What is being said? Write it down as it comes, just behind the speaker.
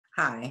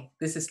Hi,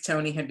 this is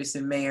Toni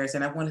Henderson-Mayers,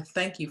 and I want to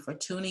thank you for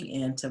tuning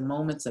in to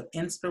Moments of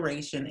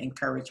Inspiration,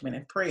 Encouragement,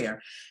 and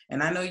Prayer.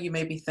 And I know you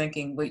may be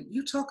thinking, well,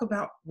 you talk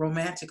about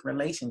romantic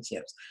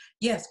relationships.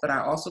 Yes, but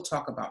I also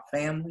talk about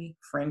family,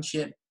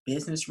 friendship,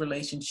 business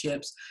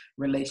relationships,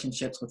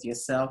 relationships with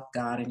yourself,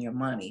 God, and your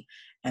money.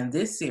 And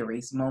this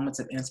series, Moments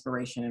of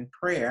Inspiration and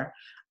Prayer,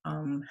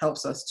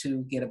 helps us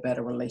to get a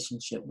better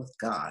relationship with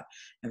God.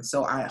 And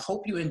so I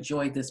hope you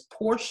enjoyed this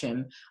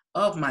portion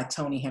of my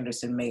Toni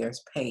Henderson-Mayers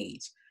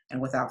page. And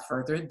without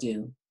further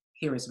ado,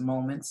 here is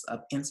Moments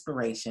of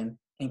Inspiration,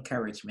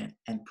 Encouragement,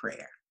 and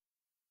Prayer.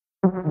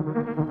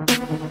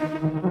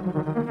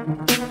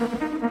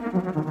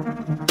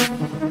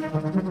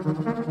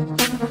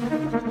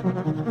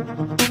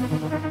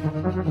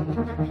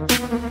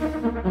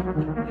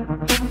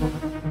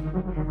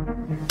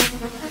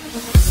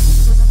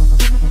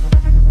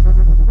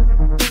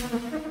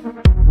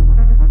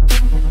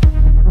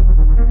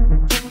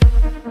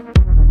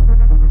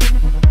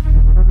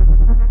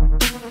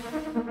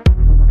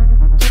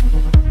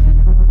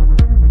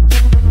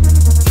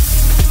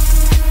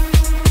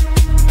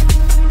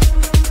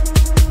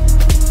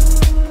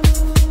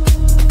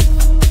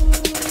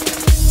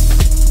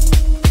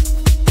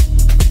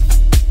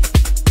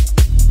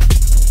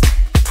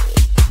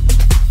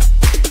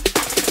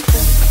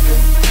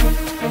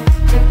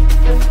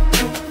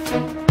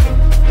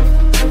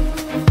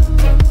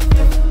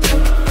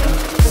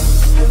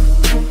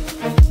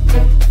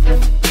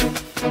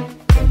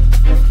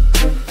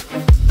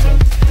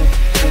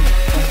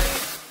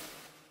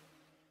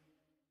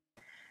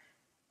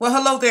 Well,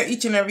 hello there,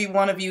 each and every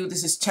one of you.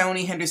 This is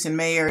Toni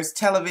Henderson-Mayers,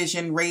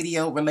 television,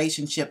 radio,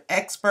 relationship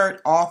expert,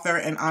 author,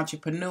 and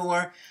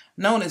entrepreneur,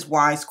 known as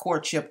Wise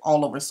Courtship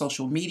all over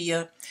social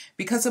media.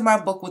 Because of my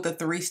book with a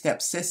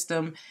 3-step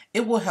system,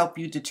 it will help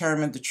you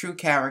determine the true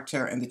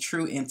character and the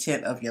true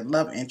intent of your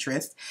love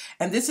interest.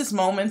 And this is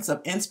Moments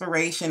of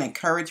Inspiration,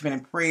 Encouragement,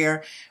 and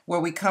Prayer,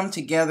 where we come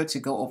together to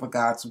go over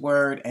God's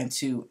Word and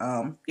to,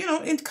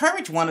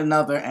 encourage one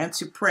another and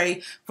to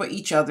pray for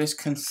each other's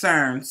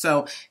concerns.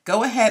 So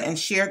go ahead and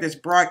share this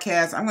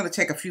broadcast. I'm going to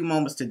take a few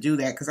moments to do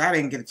that because I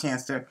didn't get a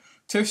chance to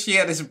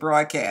share this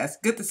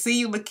broadcast. Good to see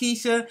you,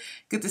 Lakeisha.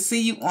 Good to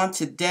see you on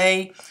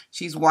today.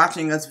 She's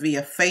watching us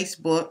via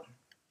Facebook.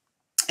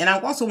 And I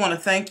also want to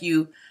thank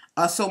you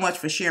so much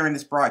for sharing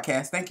this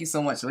broadcast. Thank you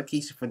so much,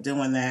 Lakeisha, for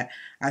doing that.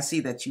 I see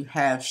that you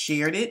have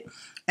shared it.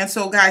 And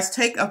so, guys,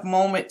 take a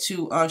moment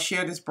to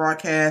share this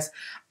broadcast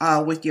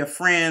with your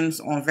friends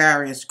on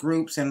various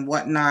groups and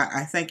whatnot.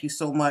 I thank you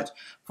so much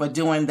for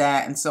doing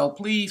that. And so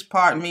please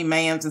pardon me,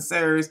 ma'ams and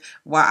sirs,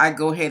 while I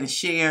go ahead and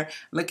share.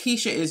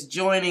 Lakeisha is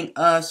joining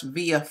us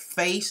via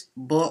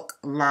Facebook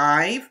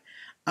Live.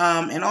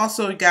 And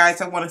also,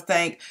 guys, I want to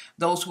thank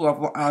those who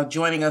are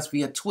joining us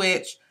via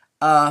Twitch,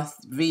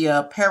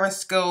 via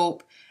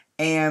Periscope,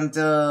 and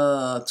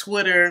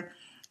Twitter,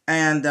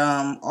 and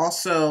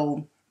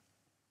also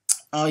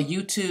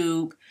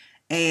YouTube,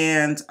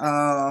 and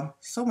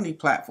so many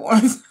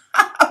platforms.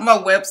 My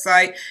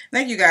website.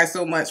 Thank you guys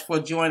so much for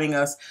joining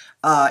us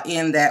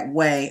in that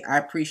way. I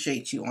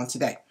appreciate you on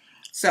today.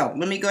 So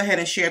let me go ahead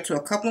and share to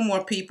a couple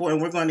more people,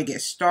 and we're going to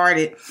get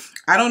started.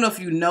 I don't know if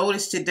you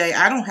noticed today,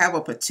 I don't have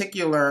a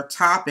particular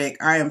topic.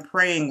 I am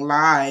praying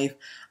live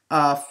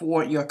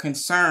for your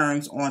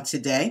concerns on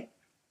today.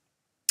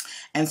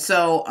 And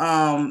so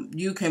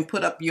you can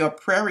put up your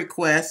prayer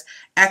requests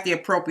at the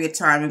appropriate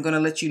time. I'm going to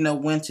let you know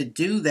when to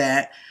do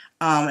that.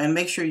 And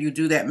make sure you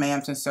do that,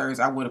 ma'ams and sirs.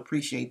 I would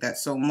appreciate that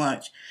so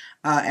much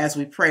as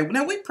we pray.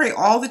 Now, we pray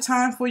all the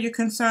time for your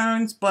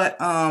concerns, but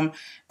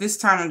this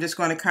time I'm just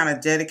going to kind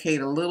of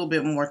dedicate a little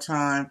bit more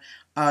time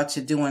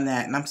to doing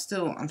that. And I'm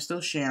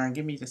still sharing.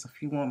 Give me just a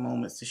few more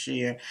moments to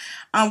share.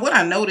 What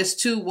I noticed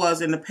too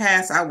was in the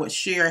past I would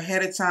share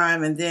ahead of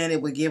time, and then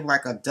it would give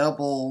like a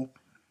double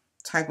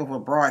type of a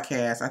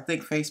broadcast. I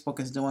think Facebook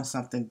is doing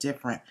something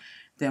different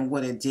than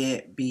what it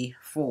did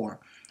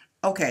before.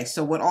 Okay,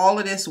 so with all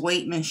of this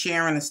waiting and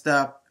sharing and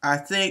stuff, I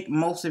think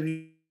most of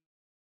you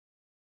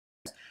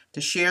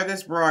to share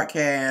this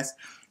broadcast,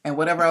 and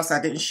whatever else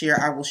I didn't share,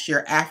 I will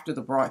share after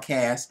the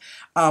broadcast.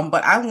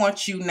 But I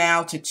want you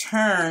now to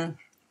turn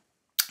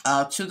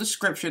to the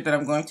scripture that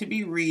I'm going to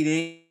be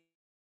reading.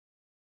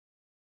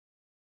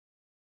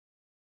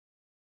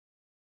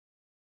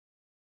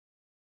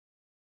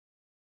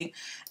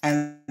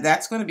 And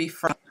that's going to be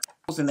from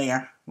in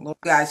there. You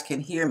guys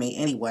can hear me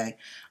anyway.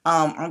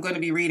 I'm going to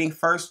be reading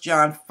 1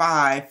 John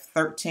 5,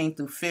 13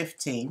 through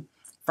 15.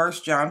 1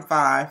 John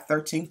 5,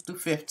 13 through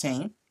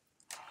 15.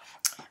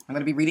 I'm going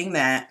to be reading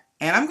that.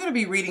 And I'm going to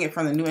be reading it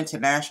from the New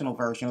International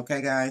Version.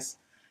 Okay, guys?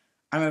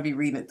 I'm going to be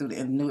reading it through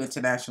the New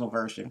International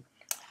Version.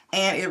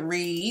 And it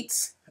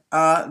reads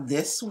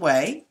this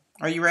way.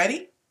 Are you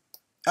ready?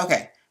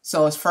 Okay.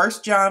 So it's 1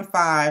 John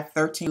 5,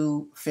 13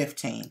 through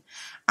 15.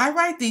 I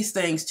write these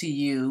things to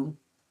you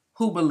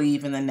who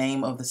believe in the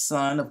name of the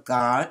Son of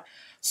God,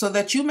 so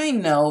that you may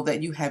know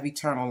that you have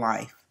eternal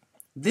life.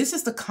 This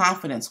is the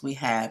confidence we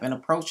have in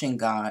approaching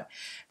God,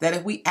 that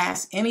if we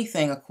ask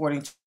anything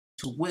according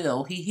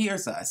will, he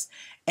hears us.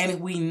 And if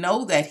we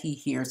know that he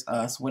hears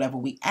us, whatever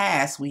we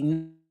ask, we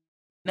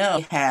know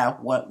we have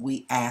what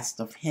we asked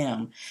of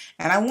him.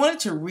 And I wanted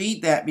to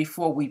read that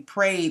before we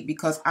prayed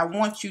because I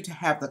want you to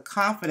have the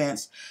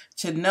confidence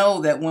to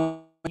know that when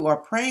you are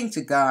praying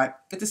to God,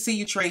 good to see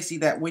you, Tracy,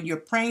 that when you're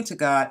praying to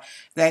God,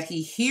 that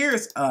he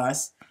hears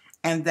us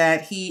and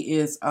that he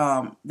is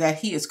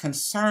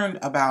concerned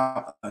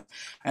about us.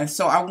 And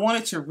so I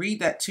wanted to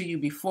read that to you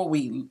before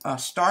we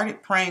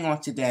started praying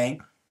on today.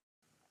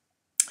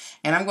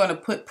 And I'm going to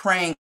put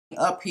praying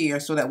up here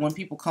so that when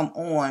people come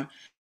on,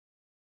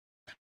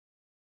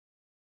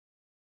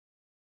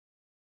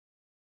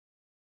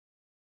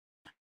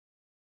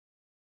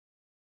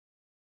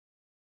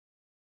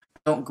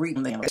 don't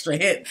greet them extra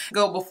hit.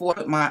 Go before I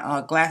put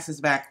my glasses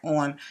back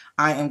on.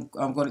 I'm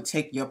going to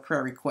take your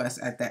prayer requests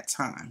at that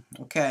time.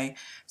 Okay.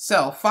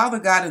 So Father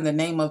God, in the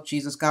name of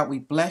Jesus, God, we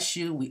bless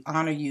you. We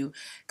honor you.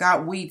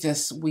 God, we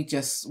just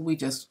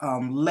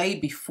lay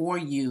before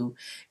you,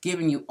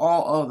 giving you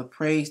all of the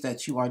praise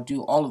that you are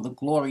due, all of the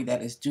glory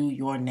that is due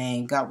your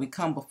name. God, we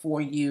come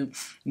before you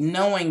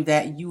knowing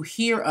that you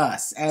hear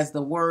us as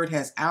the word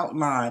has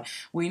outlined.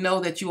 We know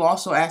that you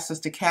also asked us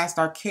to cast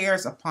our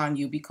cares upon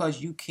you because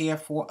you care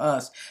for us.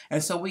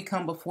 And so we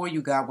come before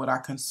you, God, with our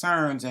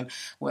concerns and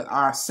with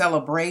our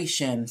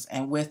celebrations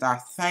and with our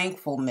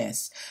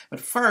thankfulness.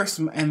 But first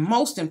and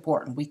most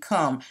important, we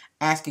come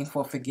asking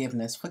for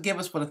forgiveness. Forgive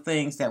us for the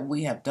things that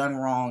we have done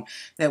wrong,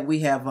 that we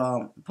have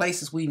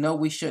places we know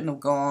we shouldn't have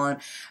gone,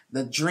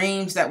 the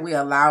dreams that we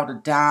allowed to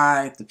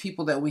die, the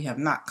people that we have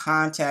not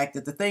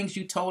contacted, the things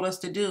you told us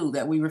to do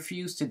that we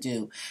refused to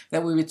do,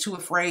 that we were too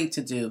afraid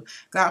to do.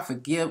 God,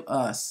 forgive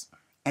us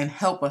and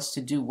help us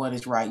to do what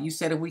is right. You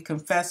said if we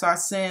confess our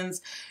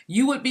sins,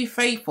 you would be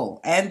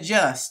faithful and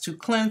just to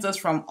cleanse us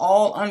from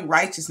all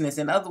unrighteousness.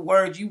 In other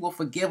words, you will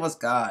forgive us,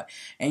 God,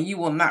 and you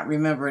will not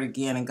remember it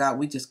again. And God,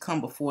 we just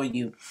come before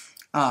you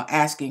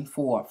asking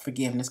for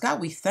forgiveness. God,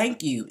 we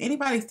thank you.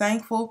 Anybody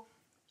thankful?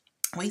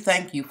 We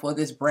thank you for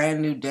this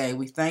brand new day.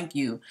 We thank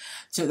you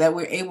that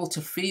we're able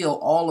to feel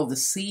all of the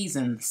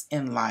seasons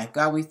in life.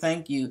 God, we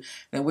thank you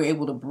that we're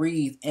able to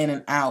breathe in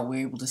and out.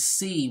 We're able to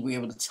see. We're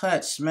able to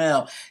touch,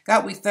 smell.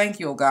 God, we thank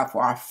you, oh God,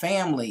 for our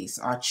families,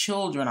 our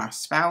children, our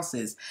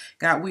spouses.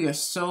 God, we are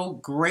so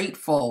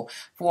grateful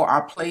for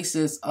our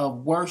places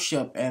of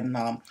worship and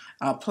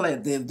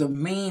the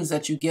means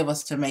that you give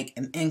us to make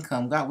an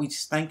income. God, we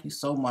just thank you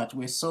so much.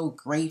 We're so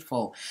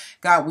grateful.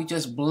 God, we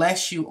just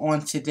bless you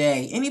on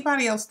today.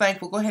 Anybody else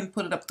thankful? Go ahead and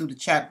put it up through the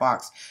chat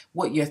box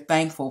what you're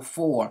thankful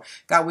for.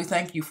 God, we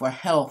thank you for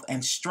health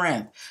and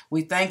strength.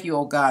 We thank you,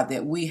 oh God,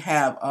 that we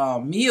have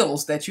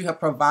meals that you have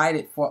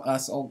provided for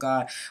us, oh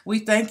God. We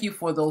thank you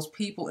for those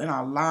people in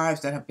our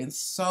lives that have been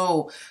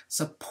so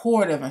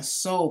supportive and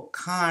so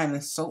kind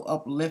and so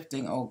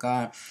uplifting, oh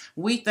God.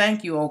 We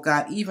thank you, oh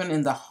God, even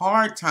in the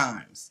hard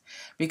times,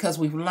 because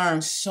we've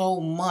learned so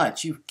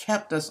much. You've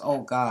kept us,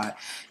 oh God.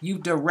 You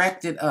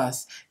directed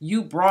us.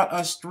 You brought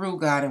us through,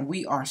 God, and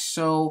we are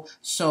so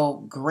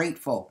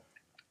grateful.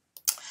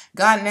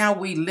 God, now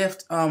we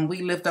lift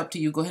up to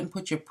you. Go ahead and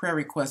put your prayer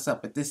requests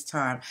up at this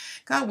time.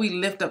 God, we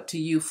lift up to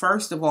you,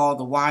 first of all,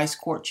 the Wise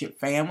Courtship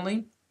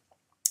family.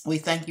 We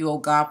thank you, oh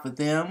God, for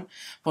them,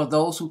 for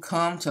those who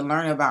come to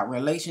learn about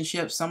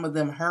relationships, some of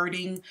them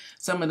hurting,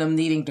 some of them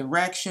needing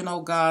direction,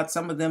 oh God,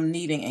 some of them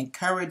needing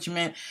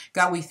encouragement.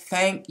 God, we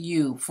thank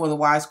you for the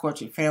Wise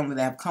Courtship family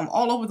that have come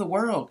all over the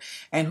world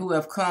and who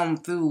have come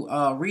through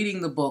reading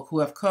the book, who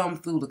have come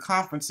through the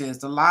conferences,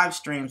 the live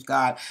streams,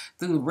 God,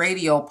 through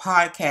radio,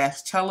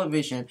 podcast,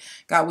 television.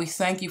 God, we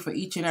thank you for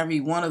each and every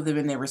one of them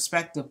in their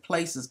respective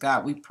places,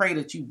 God. We pray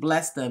that you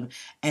bless them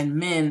and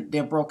mend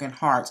their broken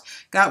hearts.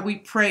 God, we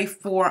pray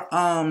for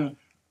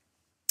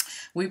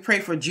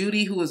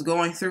Judy, who is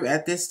going through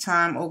at this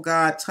time. Oh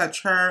God,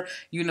 touch her.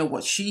 You know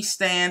what she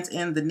stands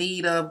in the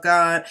need of,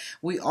 God.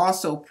 We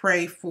also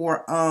pray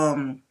for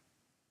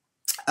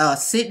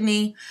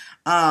Sydney,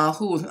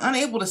 who was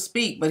unable to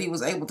speak, but he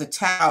was able to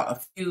tap out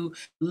a few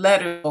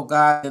letters, oh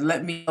God, and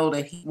let me know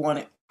that he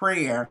wanted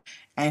prayer,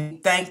 and he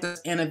thanked us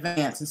in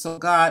advance. And so,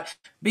 God,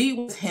 be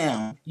with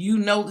him. You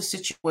know the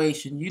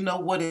situation. You know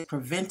what is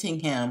preventing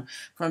him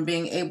from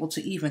being able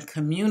to even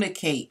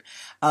communicate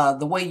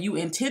the way you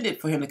intended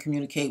for him to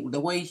communicate,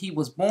 the way he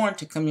was born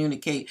to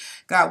communicate.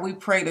 God, we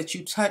pray that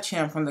you touch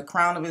him from the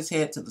crown of his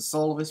head to the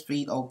sole of his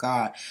feet, oh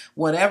God.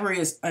 Whatever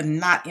is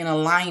not in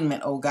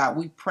alignment, oh God,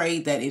 we pray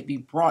that it be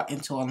brought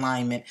into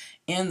alignment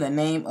in the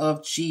name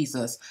of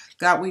Jesus.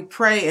 God, we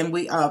pray and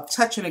we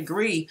touch and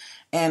agree,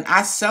 and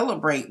I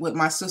celebrate with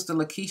my sister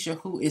Lakeisha,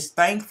 who is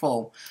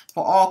thankful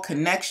for all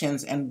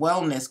connections and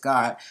wellness,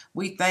 God.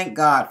 We thank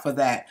God for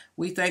that.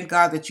 We thank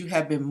God that you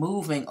have been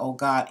moving, oh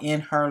God,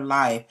 in her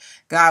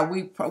life. God,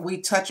 we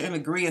touch and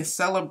agree and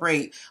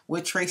celebrate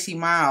with Tracy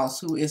Miles,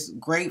 who is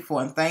grateful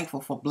and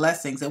thankful for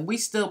blessings. And we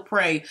still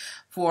pray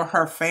for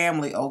her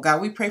family, oh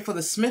God. We pray for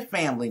the Smith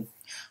family,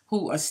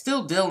 who are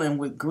still dealing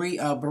with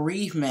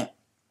bereavement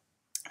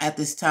at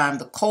this time,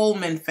 the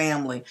Coleman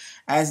family,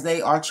 as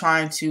they are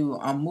trying to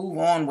move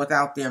on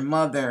without their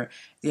mother,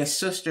 their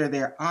sister,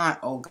 their aunt,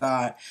 oh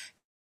God.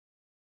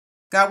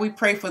 God, we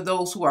pray for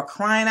those who are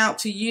crying out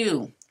to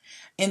you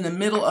in the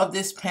middle of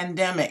this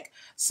pandemic.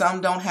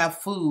 Some don't have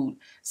food.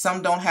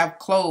 Some don't have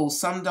clothes.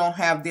 Some don't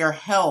have their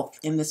health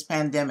in this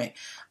pandemic.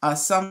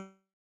 Some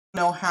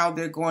know how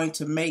they're going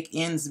to make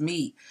ends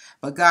meet.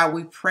 But God,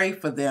 we pray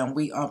for them.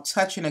 We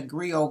touch and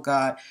agree, oh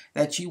God,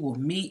 that you will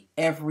meet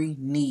every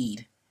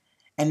need.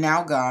 And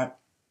now, God,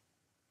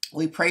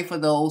 we pray for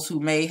those who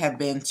may have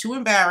been too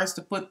embarrassed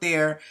to put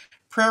their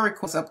prayer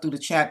requests up through the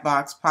chat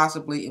box.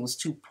 Possibly it was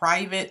too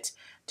private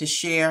to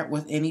share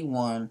with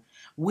anyone.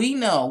 We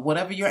know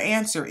whatever your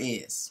answer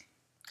is.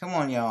 Come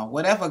on, y'all.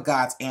 Whatever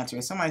God's answer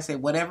is. Somebody say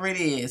whatever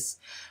it is.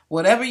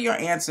 Whatever your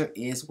answer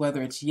is,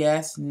 whether it's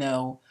yes,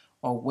 no,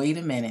 or wait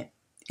a minute,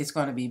 it's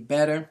going to be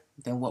better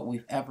than what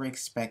we've ever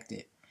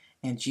expected.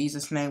 In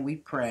Jesus' name we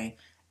pray.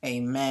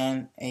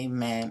 Amen,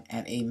 amen,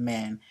 and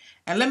amen.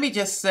 And let me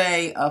just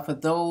say, for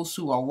those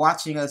who are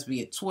watching us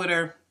via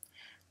Twitter,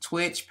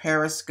 Twitch,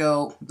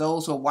 Periscope,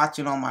 those who are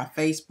watching on my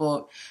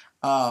Facebook,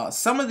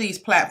 some of these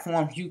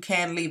platforms you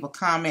can leave a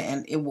comment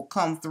and it will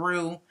come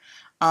through.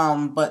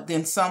 But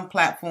then some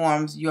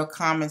platforms, your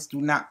comments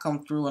do not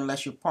come through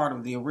unless you're part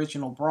of the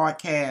original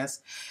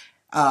broadcast.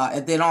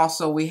 And then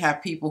also we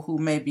have people who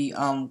may be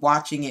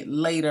watching it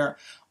later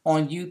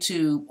on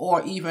YouTube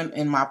or even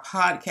in my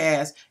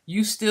podcast.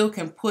 You still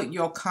can put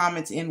your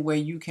comments in where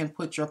you can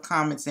put your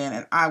comments in,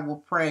 and I will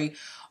pray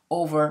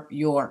over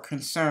your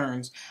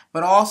concerns.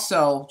 But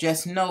also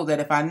just know that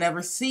if I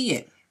never see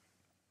it,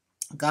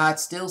 God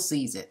still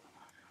sees it.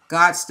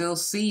 God still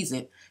sees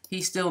it.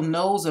 He still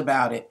knows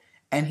about it.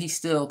 And he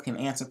still can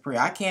answer prayer.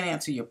 I can't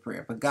answer your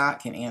prayer, but God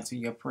can answer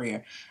your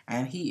prayer.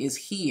 And he is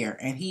here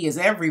and he is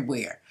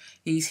everywhere.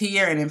 He's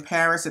here and in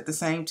Paris at the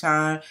same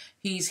time.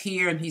 He's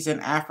here and he's in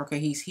Africa.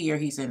 He's here.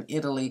 He's in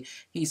Italy.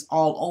 He's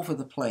all over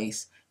the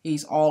place.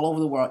 He's all over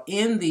the world,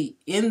 in the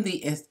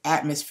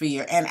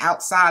atmosphere and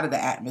outside of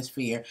the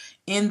atmosphere,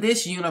 in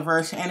this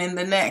universe and in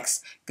the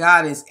next.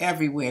 God is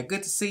everywhere.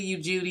 Good to see you,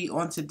 Judy,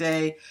 on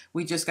today.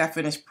 We just got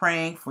finished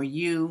praying for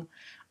you.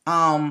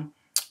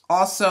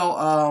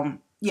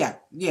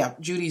 Yeah,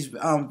 Judy's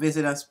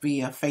visit us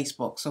via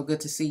Facebook. So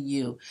good to see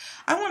you.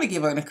 I want to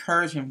give an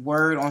encouraging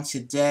word on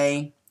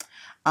today.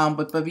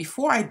 But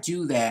before I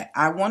do that,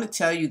 I want to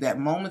tell you that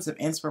Moments of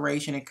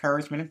Inspiration,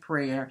 Encouragement, and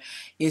Prayer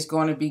is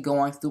going to be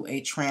going through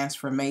a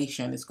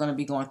transformation. It's going to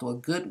be going through a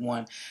good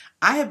one.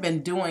 I have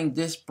been doing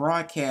this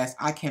broadcast,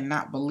 I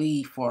cannot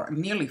believe, for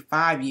nearly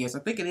 5 years. I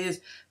think it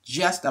is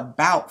just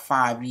about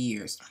 5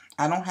 years.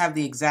 I don't have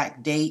the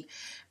exact date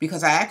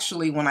because I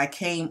actually, when I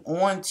came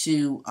on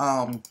to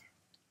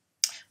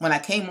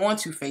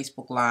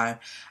Facebook Live,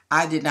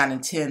 I did not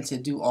intend to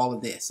do all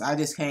of this. I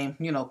just came,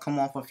 come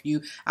on for a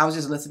few. I was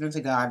just listening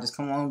to God, just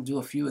come on and do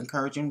a few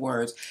encouraging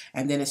words,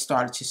 and then it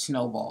started to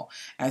snowball.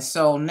 And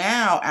so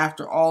now,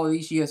 after all of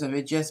these years of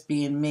it just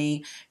being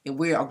me,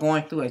 we are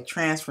going through a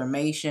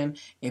transformation.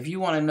 If you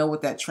want to know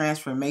what that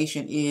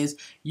transformation is,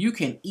 you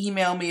can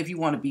email me if you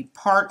want to be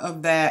part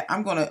of that.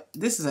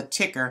 This is a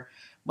ticker,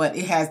 but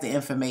it has the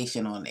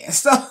information on there.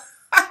 So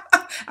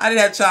I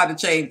didn't have time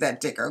to change that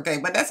ticker, okay?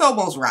 But that's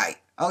almost right.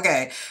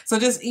 Okay, so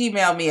just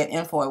email me at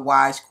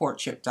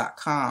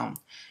info@wisecourtship.com.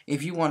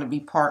 If you want to be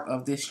part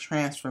of this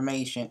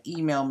transformation,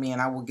 email me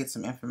and I will get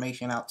some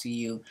information out to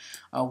you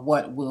of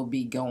what will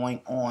be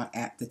going on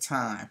at the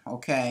time,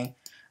 okay?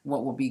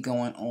 What will be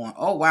going on.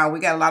 Oh, wow, we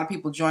got a lot of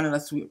people joining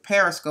us with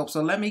Periscope,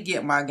 so let me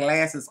get my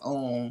glasses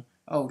on,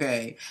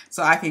 okay,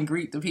 so I can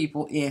greet the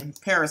people in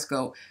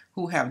Periscope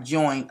who have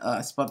joined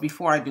us. But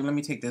before I do, let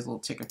me take this little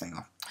ticker thing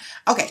off.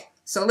 Okay.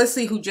 So let's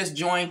see who just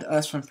joined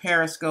us from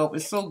Periscope.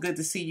 It's so good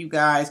to see you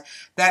guys.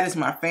 That is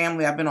my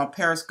family. I've been on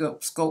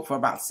Periscope for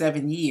about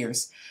 7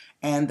 years.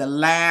 And the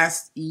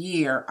last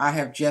year, I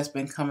have just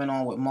been coming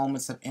on with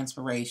moments of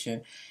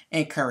inspiration,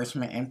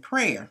 encouragement, and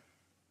prayer.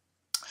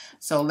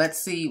 So let's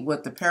see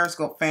what the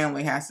Periscope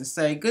family has to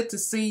say. Good to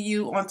see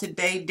you on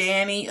today,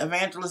 Danny,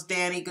 Evangelist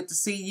Danny. Good to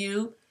see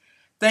you.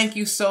 Thank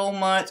you so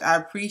much. I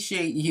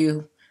appreciate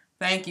you.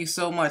 Thank you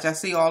so much. I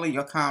see all of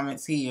your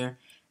comments here.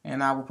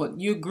 And I will put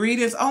you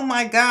greetings. Oh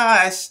my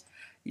gosh.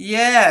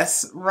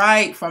 Yes,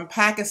 right. From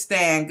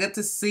Pakistan. Good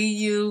to see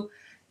you.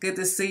 Good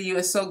to see you.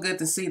 It's so good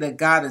to see that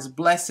God is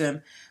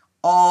blessing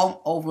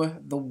all over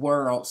the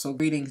world. So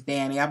greetings,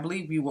 Danny. I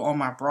believe you were on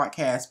my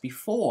broadcast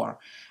before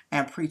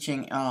and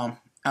preaching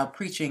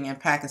in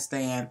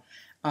Pakistan.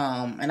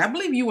 And I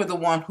believe you were the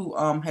one who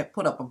had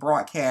put up a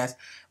broadcast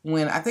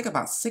when I think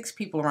about 6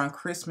 people around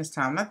Christmas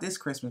time. Not this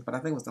Christmas, but I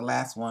think it was the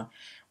last one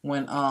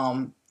when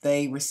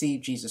they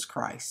received Jesus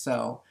Christ.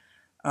 So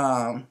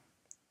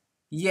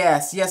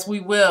yes,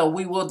 we will.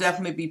 We will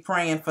definitely be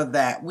praying for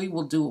that. We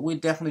will do it. We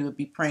definitely will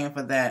be praying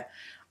for that.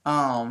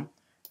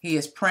 He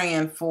is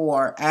praying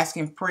for,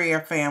 asking prayer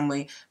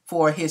family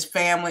for his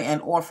family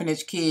and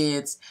orphanage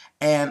kids,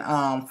 and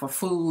for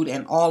food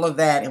and all of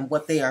that and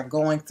what they are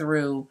going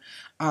through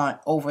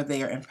over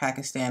there in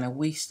Pakistan. And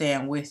we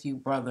stand with you,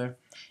 brother,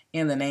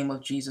 in the name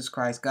of Jesus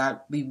Christ.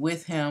 God, be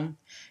with him.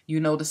 You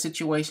know the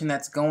situation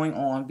that's going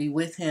on. Be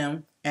with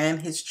him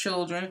and his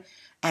children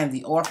and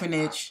the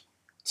orphanage.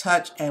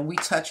 Touch, and we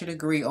touch and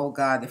agree, oh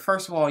God, that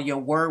first of all, your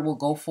word will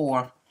go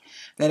forth,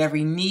 that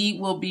every need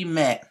will be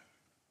met.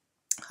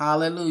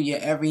 Hallelujah.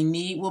 Every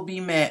need will be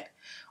met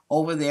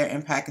over there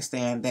in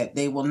Pakistan, that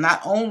they will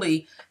not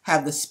only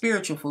have the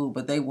spiritual food,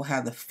 but they will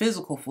have the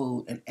physical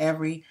food, and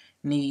every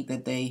need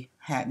that they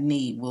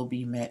need will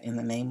be met in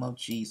the name of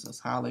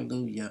Jesus.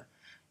 Hallelujah.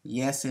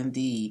 Yes,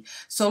 indeed.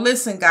 So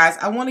listen, guys,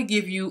 I want to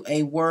give you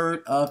a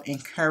word of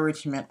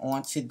encouragement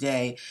on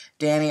today.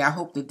 Danny, I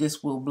hope that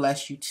this will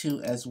bless you too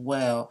as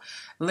well.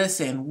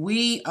 Listen,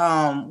 we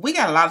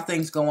got a lot of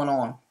things going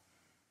on.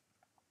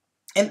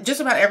 In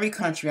just about every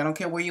country, I don't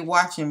care where you're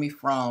watching me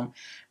from,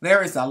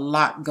 there is a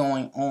lot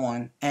going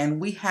on, and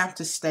we have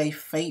to stay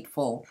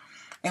faithful,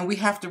 and we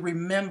have to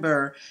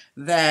remember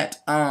that,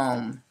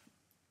 and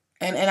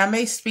I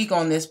may speak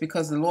on this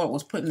because the Lord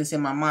was putting this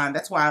in my mind.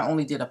 That's why I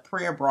only did a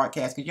prayer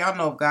broadcast, because y'all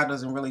know if God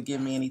doesn't really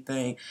give me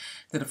anything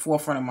to the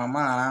forefront of my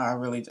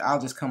mind,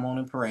 I'll just come on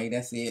and pray.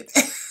 That's it.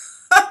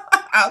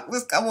 I'll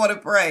just come on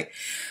and pray.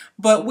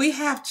 But we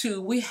have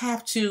to,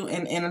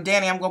 and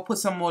Danny, I'm going to put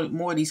some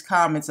more of these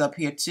comments up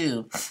here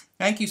too.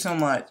 Thank you so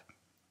much.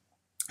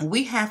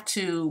 We have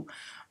to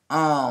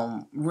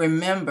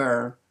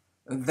remember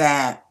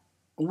that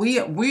we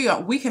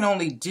can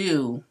only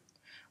do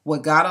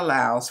what God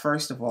allows,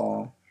 first of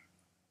all,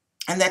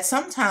 and that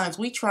sometimes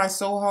we try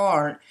so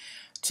hard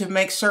to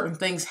make certain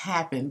things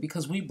happen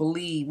because we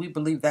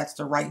believe that's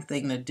the right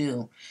thing to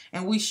do.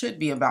 And we should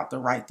be about the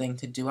right thing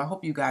to do. I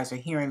hope you guys are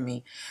hearing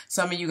me.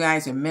 Some of you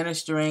guys are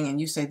ministering and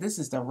you say, this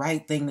is the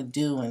right thing to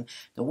do, and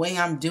the way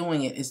I'm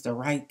doing it is the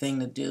right thing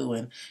to do,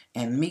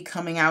 and me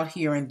coming out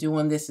here and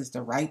doing this is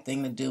the right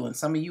thing to do. And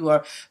some of you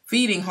are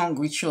feeding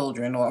hungry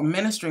children or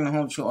ministering to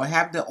hungry children or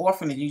have the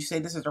orphanage. You say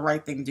this is the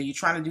right thing to do. You're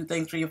trying to do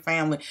things for your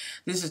family.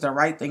 This is the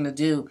right thing to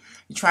do.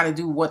 You're trying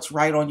to do what's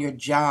right on your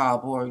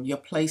job or your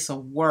place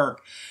of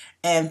work,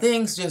 and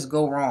things just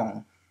go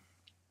wrong.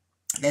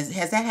 Has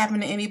that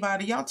happened to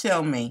anybody? Y'all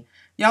tell me.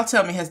 Y'all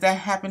tell me, has that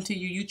happened to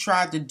you? You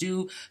tried to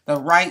do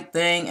the right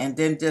thing and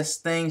then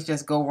things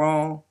just go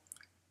wrong?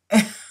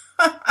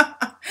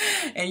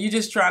 And you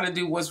just trying to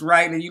do what's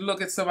right, and you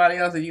look at somebody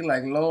else and you're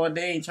like, Lord,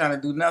 they ain't trying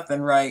to do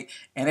nothing right,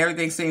 and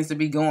everything seems to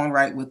be going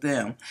right with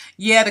them.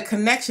 Yeah, the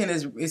connection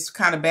is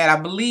kind of bad. I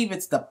believe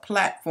it's the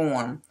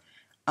platform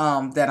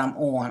that I'm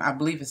on. I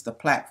believe it's the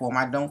platform.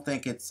 I don't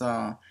think it's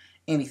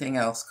anything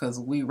else, because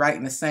we right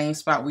in the same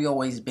spot we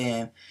always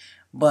been.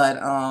 But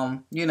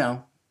you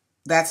know,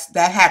 that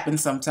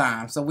happens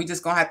sometimes. So we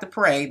just gonna have to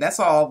pray. That's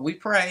all. We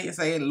pray and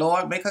say,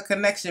 Lord, make her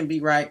connection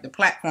be right, the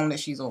platform that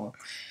she's on.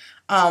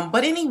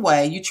 But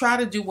anyway, you try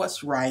to do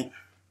what's right,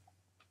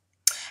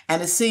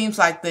 and it seems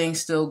like things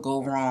still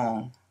go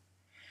wrong.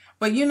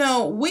 But you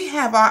know, we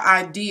have our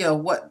idea of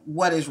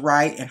what is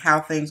right and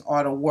how things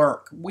ought to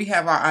work. We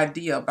have our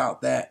idea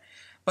about that.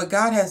 But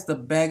God has the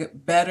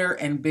better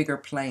and bigger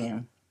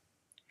plan.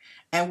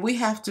 And we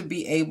have to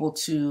be able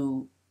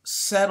to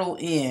settle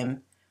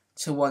in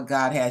to what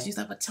God has. You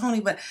say, but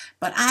Toni, but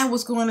I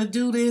was going to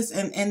do this,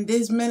 and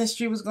this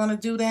ministry was going to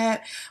do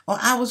that, or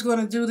I was going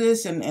to do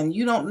this, and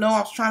you don't know, I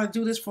was trying to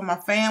do this for my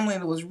family,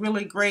 and it was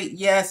really great.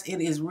 Yes,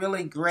 it is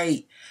really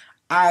great.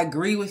 I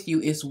agree with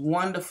you. It's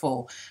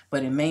wonderful,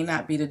 but it may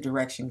not be the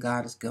direction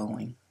God is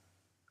going.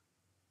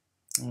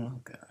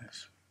 Oh,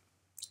 gosh.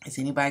 Is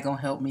anybody going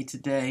to help me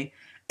today?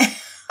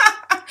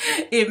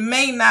 It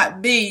may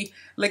not be,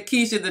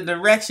 Lakeisha, the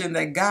direction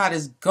that God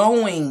is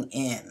going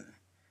in.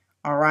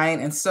 All right.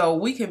 And so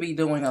we could be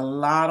doing a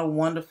lot of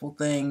wonderful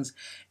things,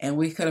 and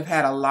we could have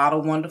had a lot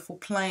of wonderful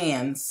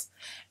plans.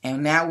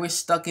 And now we're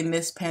stuck in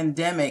this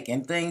pandemic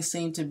and things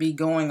seem to be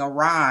going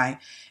awry,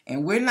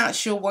 and we're not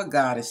sure what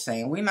God is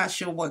saying. We're not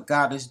sure what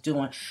God is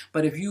doing.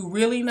 But if you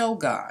really know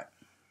God,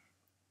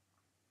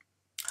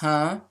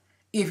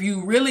 if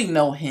you really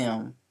know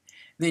him,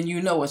 then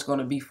you know it's going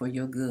to be for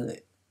your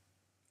good.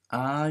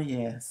 Ah,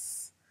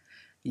 yes.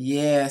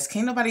 Yes.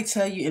 Can't nobody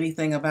tell you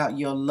anything about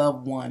your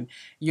loved one,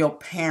 your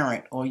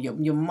parent, or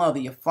your mother,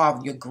 your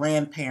father, your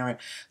grandparent,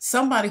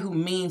 somebody who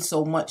means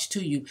so much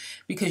to you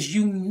because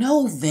you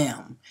know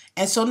them.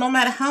 And so no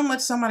matter how much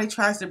somebody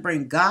tries to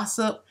bring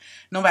gossip,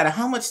 no matter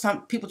how much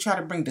people try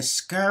to bring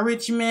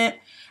discouragement,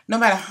 no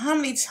matter how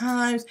many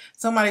times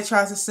somebody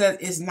tries to say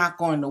it's not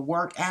going to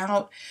work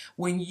out,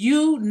 when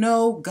you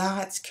know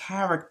God's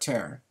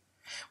character,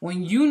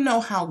 when you know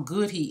how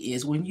good he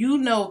is, when you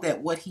know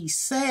that what he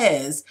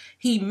says,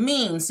 he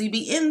means. See,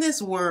 in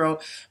this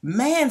world,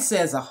 man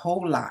says a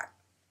whole lot.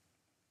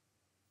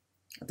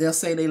 They'll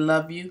say they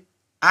love you.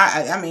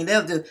 I mean,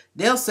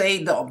 they'll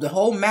say the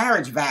whole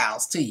marriage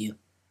vows to you,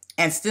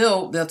 and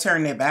still they'll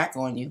turn their back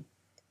on you.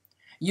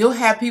 You'll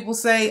have people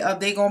say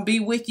they're going to be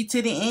with you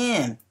to the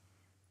end,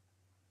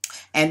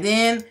 And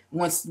then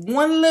once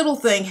one little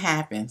thing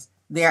happens,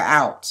 they're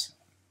out.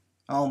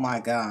 Oh my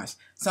gosh.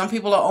 Some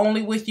people are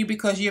only with you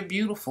because you're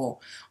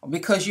beautiful, or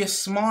because you're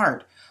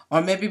smart,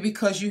 or maybe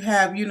because you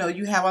have,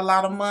 you have a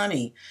lot of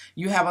money,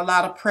 you have a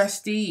lot of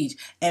prestige.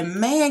 And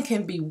man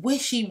can be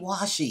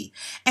wishy-washy.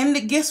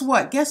 And guess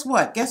what?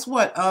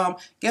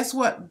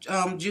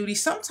 Judy?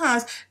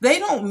 Sometimes they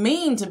don't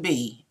mean to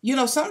be.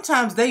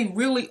 Sometimes they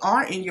really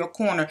are in your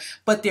corner,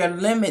 but they're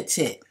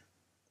limited.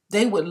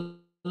 They would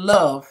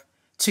love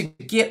to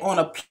get on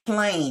a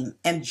plane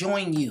and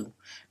join you.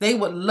 They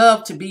would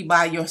love to be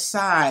by your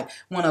side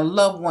when a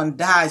loved one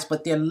dies,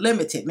 but they're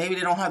limited. Maybe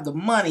they don't have the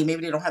money.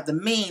 Maybe they don't have the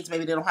means.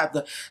 Maybe they don't have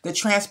the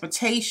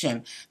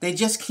transportation. They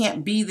just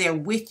can't be there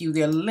with you.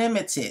 They're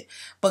limited.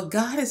 But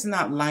God is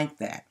not like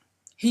that.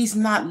 He's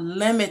not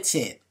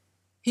limited.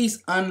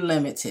 He's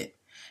unlimited.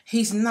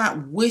 He's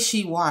not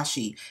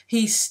wishy-washy.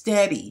 He's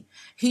steady.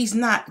 He's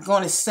not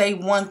going to say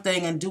one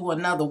thing and do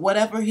another.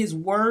 Whatever his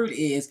word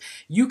is,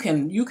 you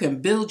can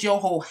build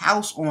your whole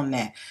house on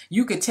that.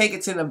 You can take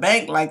it to the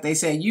bank, like they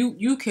say.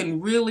 You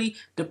can really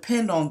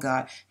depend on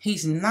God.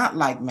 He's not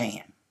like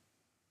man.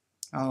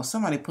 Oh,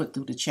 somebody put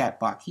through the chat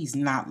box, he's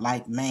not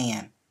like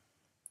man.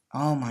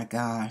 Oh my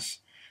gosh.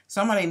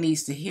 Somebody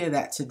needs to hear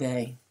that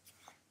today.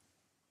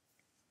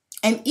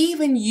 And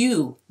even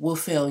you will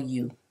fail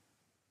you.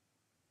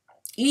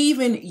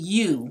 Even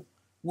you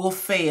will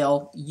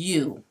fail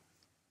you,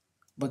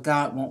 but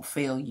God won't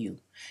fail you.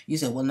 You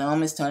say, well, no,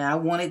 Miss Toni, I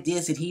wanted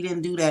this and he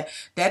didn't do that.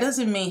 That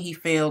doesn't mean he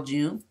failed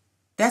you.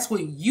 That's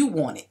what you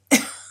wanted.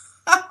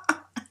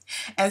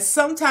 And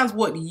sometimes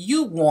what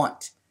you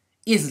want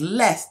is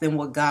less than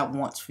what God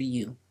wants for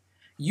you.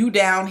 You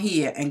down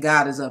here and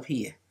God is up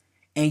here.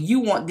 And you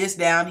want this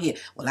down here.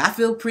 Well, I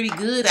feel pretty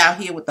good out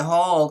here with the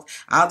hogs.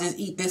 I'll just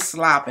eat this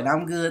slop and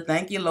I'm good.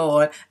 Thank you,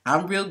 Lord.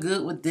 I'm real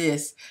good with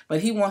this.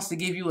 But he wants to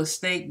give you a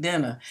steak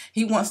dinner.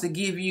 He wants to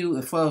give you,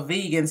 for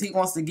vegans, he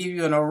wants to give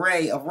you an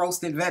array of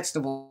roasted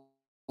vegetables.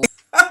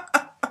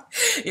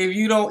 If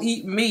you don't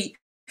eat meat,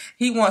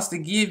 he wants to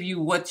give you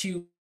what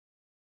you...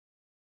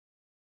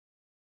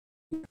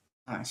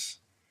 Gosh.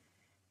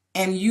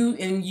 And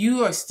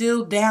you are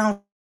still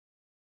down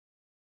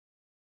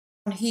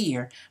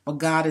here, but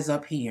God is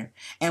up here,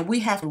 and we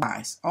have to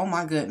rise. Oh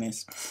my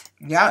goodness,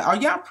 y'all, are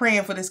y'all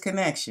praying for this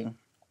connection?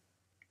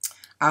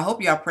 I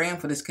hope y'all praying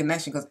for this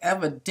connection, because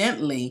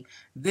evidently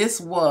this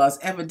was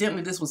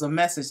a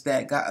message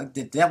that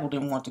the devil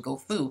didn't want to go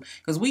through,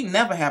 because we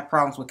never have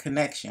problems with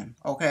connection.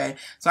 Okay,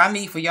 so I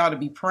need for y'all to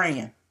be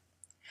praying.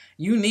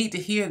 You need to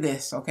hear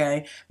this,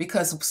 okay?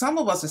 Because some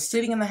of us are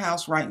sitting in the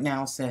house right now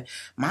and said,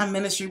 my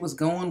ministry was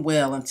going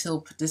well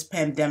until this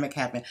pandemic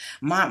happened.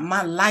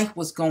 My life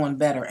was going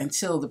better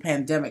until the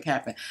pandemic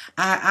happened.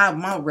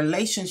 My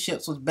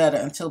relationships was better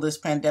until this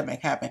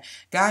pandemic happened.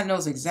 God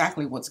knows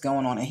exactly what's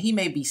going on, and he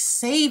may be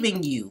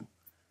saving you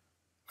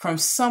from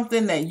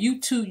something that you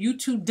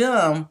too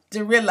dumb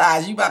to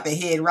realize you about to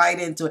head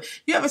right into it.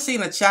 You ever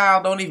seen a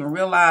child don't even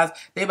realize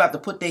they about to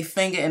put their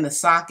finger in the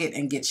socket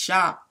and get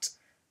shocked?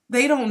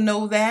 They don't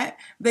know that.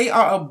 They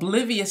are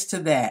oblivious to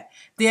that.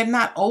 They're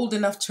not old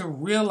enough to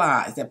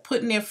realize that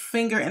putting their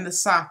finger in the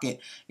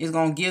socket is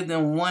going to give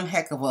them one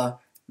heck of a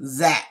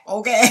zap,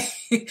 okay?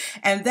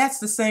 And that's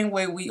the same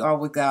way we are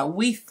with God.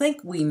 We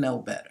think we know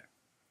better,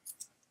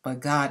 but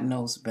God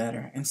knows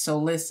better. And so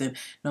listen,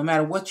 no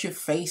matter what you're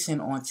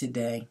facing on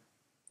today,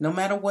 no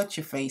matter what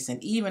you're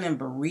facing, even in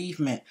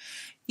bereavement,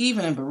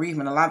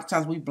 a lot of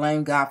times we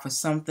blame God for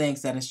some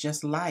things that is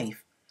just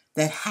life.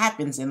 That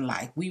happens in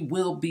life. We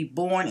will be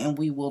born and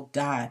we will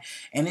die.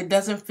 And it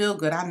doesn't feel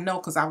good. I know,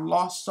 because I've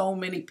lost so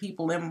many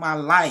people in my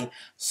life.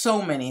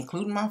 So many,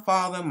 including my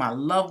father, my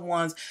loved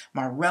ones,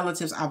 my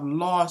relatives. I've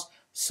lost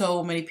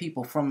so many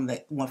people from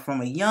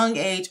a young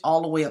age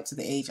all the way up to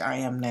the age I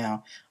am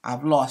now.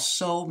 I've lost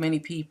so many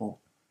people.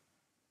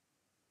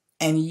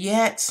 And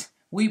yet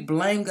we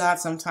blame God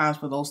sometimes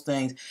for those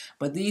things.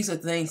 But these are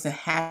things that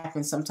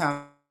happen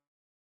sometimes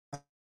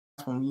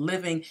from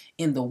living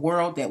in the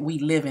world that we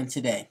live in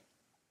today.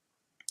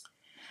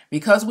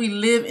 Because we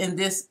live in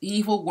this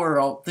evil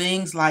world,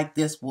 things like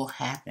this will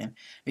happen.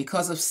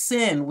 Because of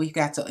sin, we've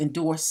got to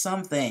endure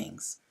some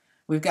things.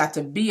 We've got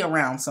to be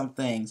around some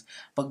things.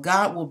 But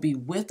God will be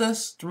with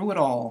us through it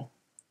all.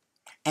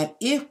 And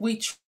if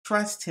we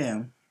trust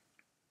him,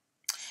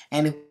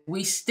 and if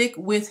we stick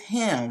with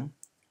him,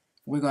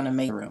 we're going to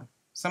make it through.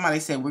 Somebody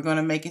said we're going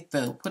to make it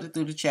through. Put it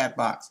through the chat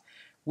box.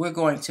 We're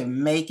going to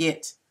make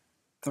it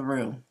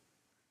through.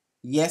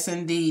 Yes,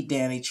 indeed,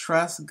 Danny.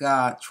 Trust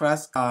God.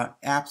 Trust God.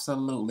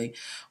 Absolutely.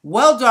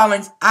 Well,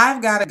 darlings,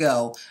 I've got to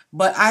go.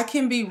 But I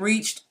can be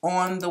reached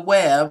on the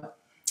web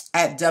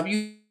at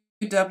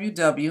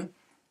www.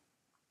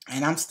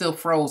 And I'm still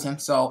frozen.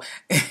 So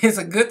it's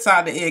a good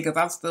time to end because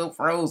I'm still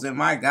frozen.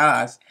 My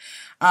gosh.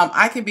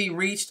 I can be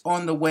reached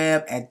on the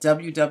web at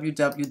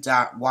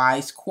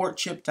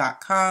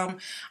www.wisecourtship.com.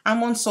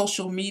 I'm on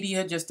social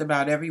media just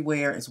about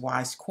everywhere. It's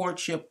Wise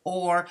Courtship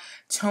or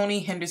Toni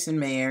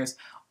Henderson-Mayers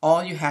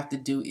All you have to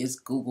do is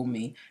Google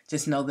me.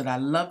 Just know that I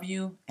love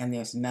you and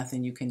there's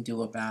nothing you can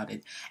do about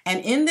it.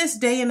 And in this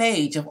day and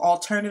age of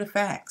alternative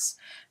facts,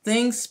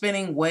 things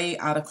spinning way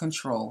out of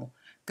control,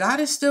 God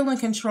is still in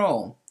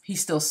control. He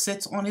still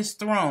sits on his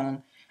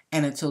throne.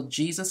 And until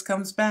Jesus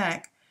comes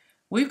back,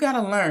 we've got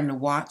to learn to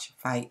watch,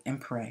 fight, and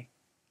pray.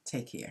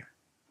 Take care.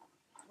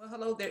 Well,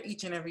 hello there,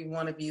 each and every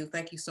one of you.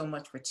 Thank you so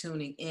much for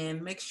tuning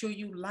in. Make sure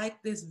you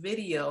like this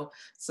video,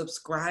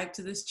 subscribe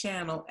to this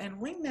channel,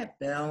 and ring that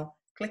bell.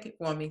 Click it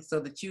for me so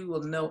that you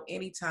will know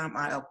anytime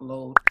I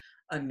upload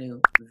a new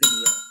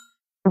video.